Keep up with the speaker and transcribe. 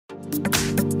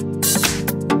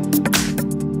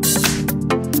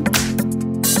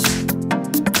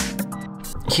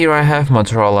Here I have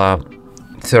Motorola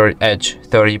Edge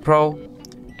 30 Pro,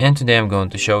 and today I'm going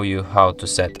to show you how to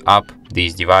set up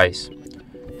this device.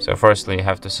 So firstly you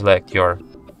have to select your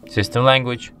system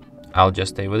language. I'll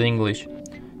just stay with English.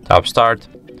 Tap Start.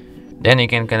 Then you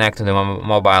can connect to the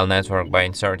mobile network by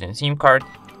inserting SIM card,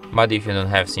 but if you don't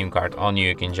have SIM card on you,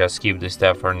 you can just skip this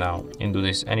step for now and do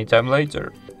this anytime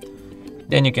later.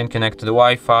 Then you can connect to the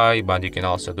Wi-Fi, but you can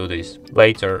also do this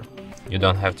later. You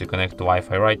don't have to connect to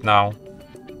Wi-Fi right now.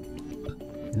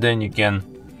 Then you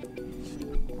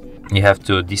have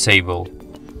to disable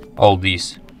all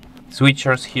these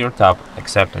switchers here. Tap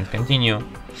Accept and Continue.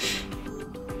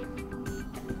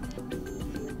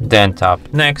 Then tap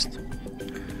Next.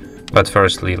 But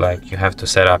firstly, you have to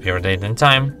set up your date and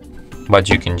time, but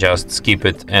you can just skip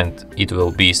it and it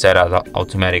will be set up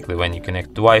automatically when you connect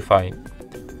to Wi-Fi.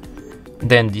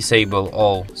 Then disable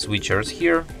all switchers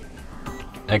here.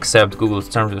 Accept Google's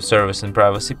Terms of Service and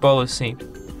Privacy Policy.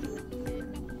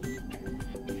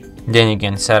 Then you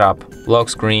can set up lock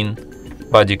screen,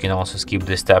 but you can also skip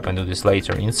this step and do this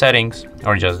later in settings,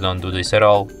 or just don't do this at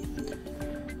all.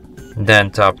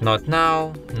 Then tap Not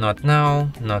Now, Not Now,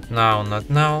 Not Now, Not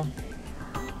Now.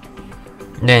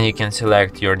 Then you can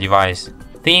select your device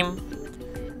theme.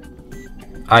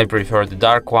 I prefer the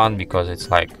dark one because it's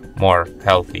more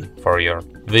healthy for your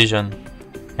vision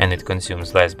and it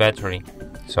consumes less battery,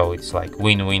 so it's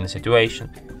win-win situation.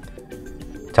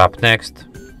 Tap Next.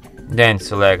 Then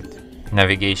select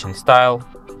navigation style,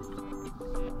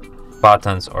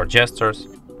 buttons or gestures.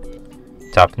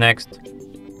 Tap Next,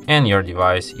 and your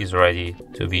device is ready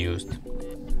to be used.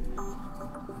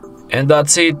 And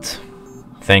that's it.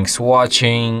 Thanks for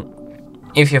watching.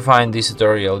 If you find this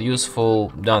tutorial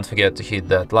useful, don't forget to hit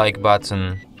that like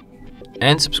button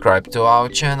and subscribe to our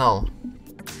channel.